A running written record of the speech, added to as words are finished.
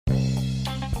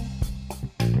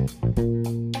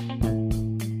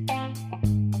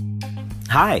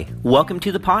Hi, welcome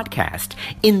to the podcast.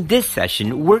 In this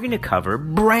session, we're going to cover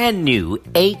brand new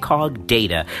ACOG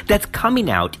data that's coming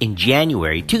out in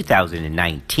January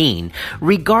 2019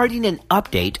 regarding an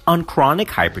update on chronic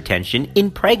hypertension in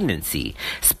pregnancy.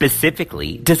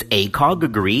 Specifically, does ACOG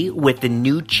agree with the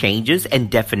new changes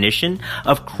and definition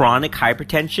of chronic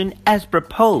hypertension as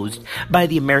proposed by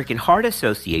the American Heart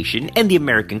Association and the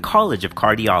American College of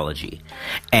Cardiology?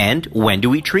 And when do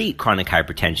we treat chronic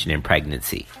hypertension in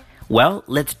pregnancy? Well,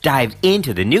 let's dive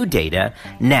into the new data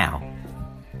now.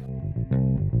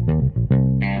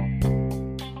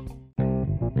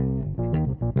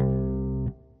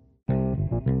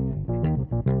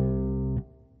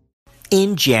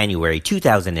 In January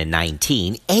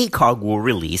 2019, ACOG will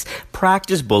release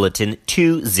Practice Bulletin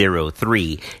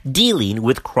 203, dealing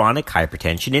with chronic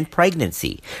hypertension in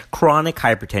pregnancy. Chronic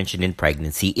hypertension in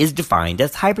pregnancy is defined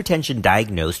as hypertension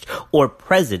diagnosed or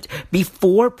present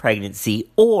before pregnancy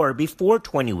or before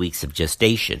 20 weeks of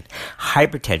gestation.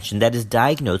 Hypertension that is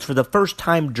diagnosed for the first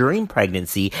time during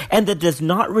pregnancy and that does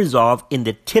not resolve in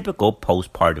the typical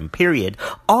postpartum period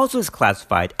also is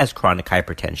classified as chronic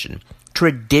hypertension.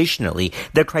 Traditionally,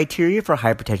 the criteria for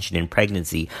hypertension in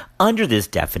pregnancy under this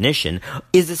definition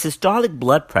is a systolic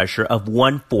blood pressure of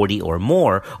 140 or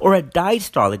more, or a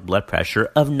diastolic blood pressure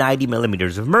of 90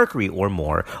 millimeters of mercury or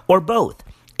more, or both.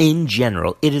 In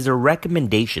general, it is a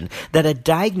recommendation that a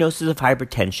diagnosis of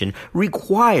hypertension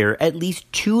require at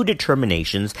least two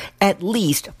determinations at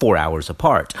least 4 hours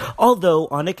apart. Although,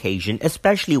 on occasion,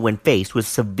 especially when faced with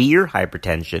severe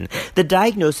hypertension, the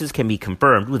diagnosis can be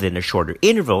confirmed within a shorter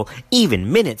interval,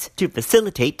 even minutes, to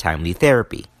facilitate timely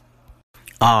therapy.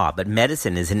 But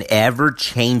medicine is an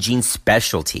ever-changing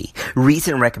specialty.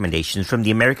 Recent recommendations from the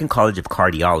American College of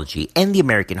Cardiology and the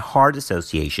American Heart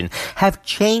Association have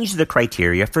changed the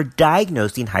criteria for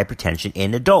diagnosing hypertension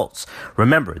in adults.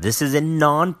 Remember, this is in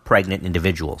non-pregnant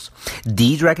individuals.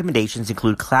 These recommendations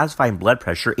include classifying blood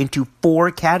pressure into 4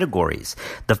 categories.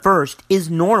 The first is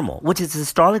normal, which is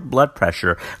systolic blood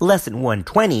pressure less than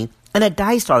 120 and a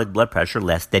diastolic blood pressure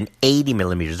less than 80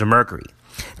 millimeters of mercury.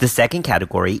 The second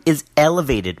category is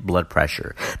elevated blood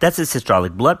pressure. That's a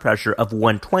systolic blood pressure of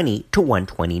 120 to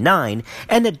 129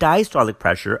 and a diastolic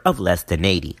pressure of less than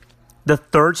 80. The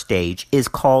third stage is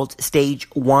called stage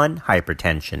 1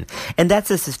 hypertension, and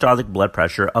that's a systolic blood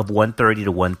pressure of 130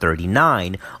 to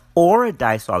 139 or a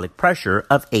diastolic pressure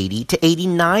of 80 to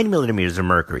 89 millimeters of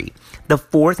mercury. The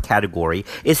fourth category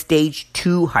is stage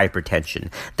 2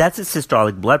 hypertension. That's a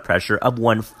systolic blood pressure of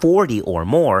 140 or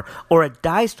more, or a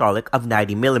diastolic of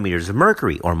 90 millimeters of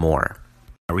mercury or more.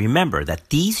 Remember that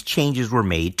these changes were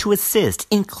made to assist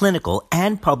in clinical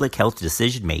and public health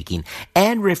decision-making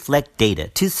and reflect data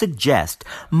to suggest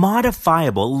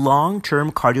modifiable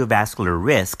long-term cardiovascular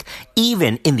risk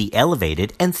even in the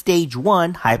elevated and stage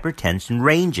 1 hypertension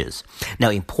ranges.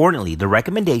 Now, importantly, the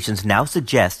recommendations now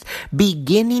suggest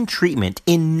beginning treatment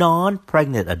in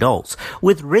non-pregnant adults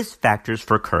with risk factors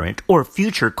for current or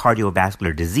future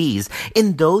cardiovascular disease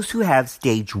in those who have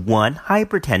stage 1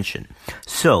 hypertension.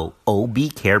 So, OB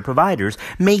care providers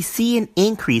may see an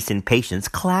increase in patients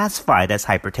classified as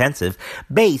hypertensive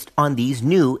based on these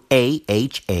new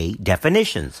AHA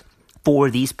definitions.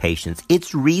 For these patients,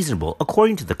 it's reasonable,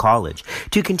 according to the college,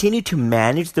 to continue to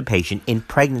manage the patient in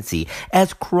pregnancy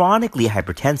as chronically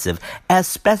hypertensive as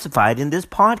specified in this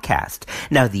podcast.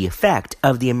 Now, the effect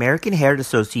of the American Heart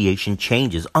Association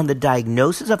changes on the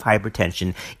diagnosis of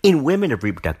hypertension in women of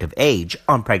reproductive age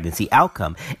on pregnancy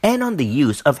outcome and on the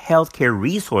use of healthcare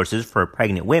resources for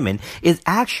pregnant women is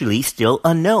actually still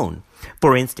unknown.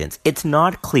 For instance, it's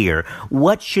not clear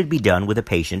what should be done with a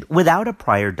patient without a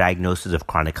prior diagnosis of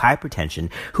chronic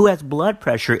hypertension who has blood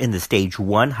pressure in the stage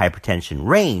 1 hypertension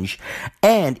range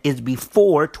and is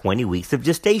before 20 weeks of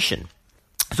gestation.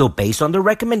 So based on the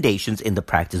recommendations in the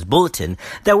practice bulletin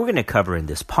that we're going to cover in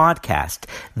this podcast,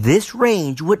 this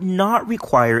range would not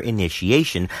require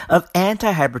initiation of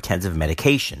antihypertensive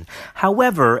medication.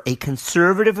 However, a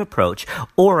conservative approach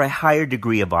or a higher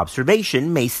degree of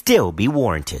observation may still be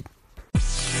warranted.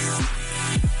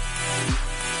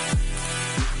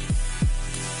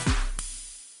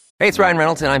 Hey, it's Ryan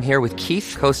Reynolds, and I'm here with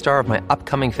Keith, co-star of my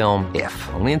upcoming film, If,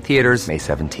 only in theaters May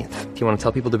 17th. Do you want to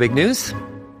tell people the big news?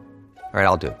 All right,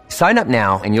 I'll do it. Sign up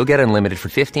now and you'll get unlimited for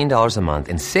 $15 a month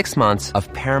and 6 months of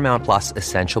Paramount Plus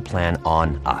Essential Plan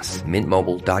on us.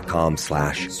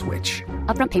 MintMobile.com/switch.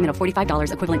 Upfront payment of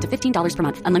 $45 equivalent to $15 per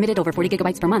month. Unlimited over 40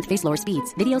 gigabytes per month. Face lower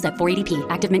speeds. Videos at 480p.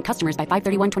 Active Mint customers by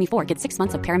 531.24 get 6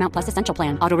 months of Paramount Plus Essential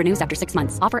Plan. Auto renews after 6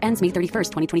 months. Offer ends May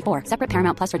 31st, 2024. Separate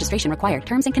Paramount Plus registration required.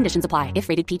 Terms and conditions apply if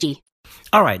rated PG.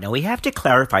 All right, now we have to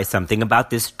clarify something about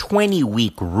this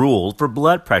 20-week rule for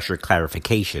blood pressure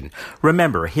clarification.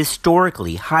 Remember,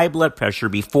 historically, high blood pressure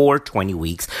before 20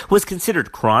 weeks was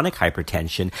considered chronic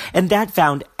hypertension, and that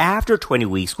found after 20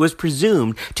 weeks was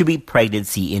presumed to be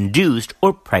pregnancy-induced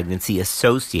or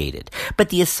pregnancy-associated. But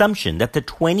the assumption that the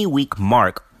 20-week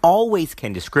mark always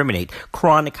can discriminate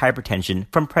chronic hypertension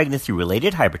from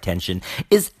pregnancy-related hypertension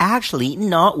is actually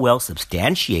not well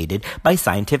substantiated by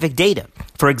scientific data.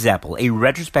 For example, a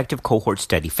retrospective cohort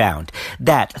study found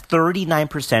that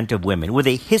 39% of women with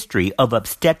a history of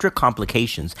obstetric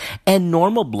complications and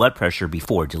normal blood pressure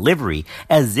before delivery,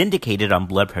 as indicated on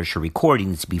blood pressure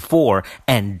recordings before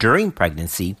and during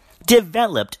pregnancy,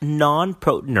 developed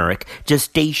non-proteinuric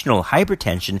gestational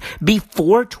hypertension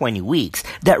before 20 weeks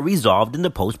that resolved in the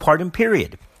postpartum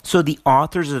period. So the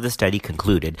authors of the study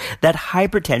concluded that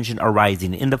hypertension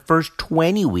arising in the first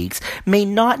 20 weeks may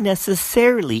not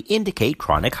necessarily indicate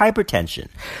chronic hypertension.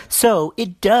 So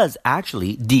it does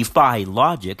actually defy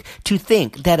logic to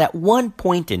think that at one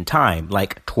point in time,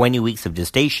 like 20 weeks of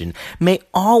gestation, may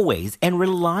always and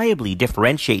reliably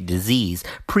differentiate disease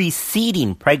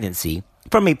preceding pregnancy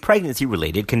from a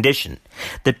pregnancy-related condition.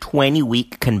 The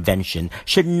 20-week convention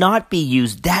should not be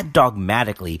used that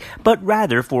dogmatically, but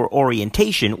rather for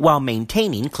orientation while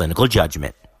maintaining clinical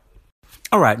judgment.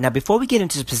 Alright, now before we get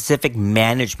into specific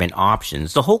management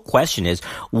options, the whole question is,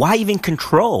 why even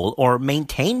control or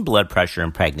maintain blood pressure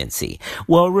in pregnancy?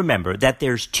 Well, remember that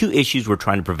there's two issues we're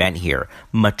trying to prevent here: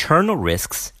 maternal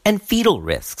risks and fetal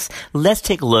risks. Let's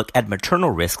take a look at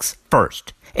maternal risks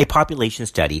first. A population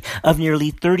study of nearly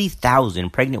 30,000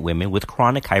 pregnant women with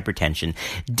chronic hypertension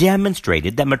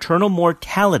demonstrated that maternal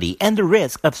mortality and the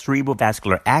risk of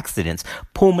cerebrovascular accidents,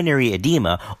 pulmonary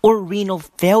edema, or renal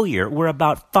failure were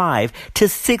about 5 to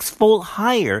 6-fold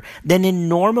higher than in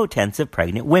normotensive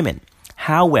pregnant women.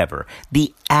 However,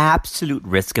 the absolute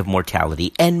risk of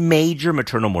mortality and major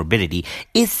maternal morbidity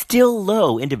is still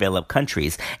low in developed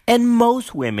countries, and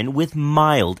most women with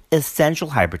mild essential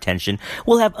hypertension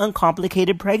will have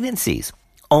uncomplicated pregnancies.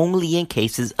 Only in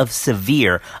cases of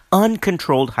severe,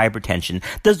 uncontrolled hypertension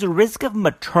does the risk of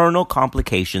maternal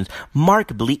complications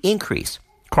markedly increase.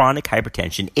 Chronic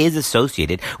hypertension is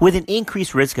associated with an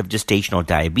increased risk of gestational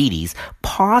diabetes,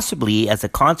 possibly as a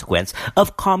consequence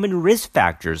of common risk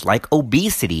factors like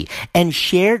obesity and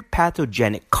shared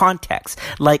pathogenic contexts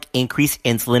like increased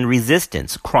insulin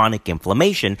resistance, chronic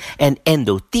inflammation, and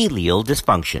endothelial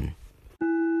dysfunction.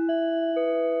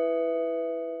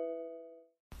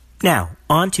 Now,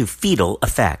 on to fetal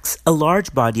effects. A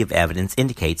large body of evidence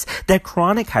indicates that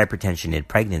chronic hypertension in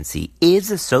pregnancy is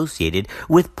associated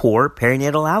with poor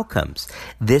perinatal outcomes.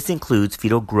 This includes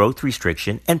fetal growth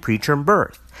restriction and preterm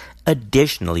birth.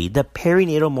 Additionally, the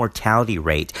perinatal mortality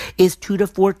rate is 2 to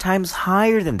 4 times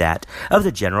higher than that of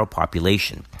the general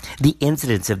population. The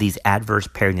incidence of these adverse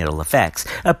perinatal effects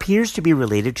appears to be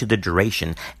related to the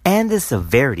duration and the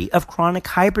severity of chronic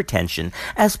hypertension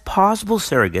as possible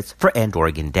surrogates for end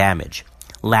organ damage.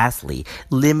 Lastly,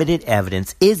 limited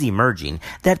evidence is emerging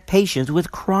that patients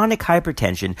with chronic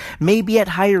hypertension may be at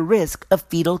higher risk of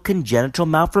fetal congenital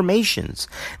malformations.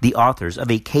 The authors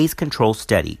of a case-control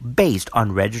study based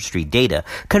on registry data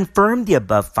confirmed the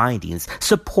above findings,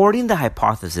 supporting the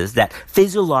hypothesis that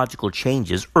physiological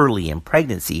changes early in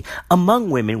pregnancy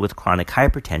among women with chronic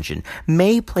hypertension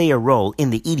may play a role in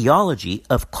the etiology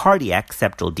of cardiac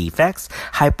septal defects,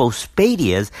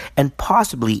 hypospadias, and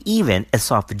possibly even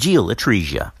esophageal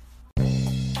atresia.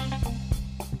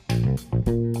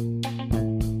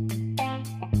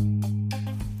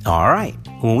 All right.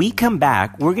 When we come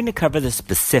back, we're going to cover the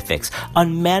specifics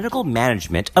on medical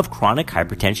management of chronic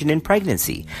hypertension in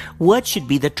pregnancy. What should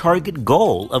be the target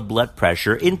goal of blood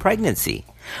pressure in pregnancy?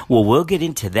 Well, we'll get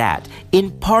into that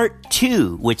in part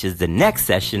 2, which is the next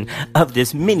session of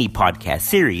this mini podcast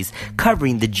series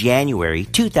covering the January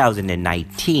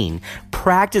 2019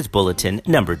 Practice Bulletin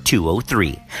number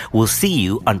 203. We'll see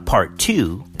you on part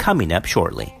 2 coming up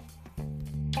shortly.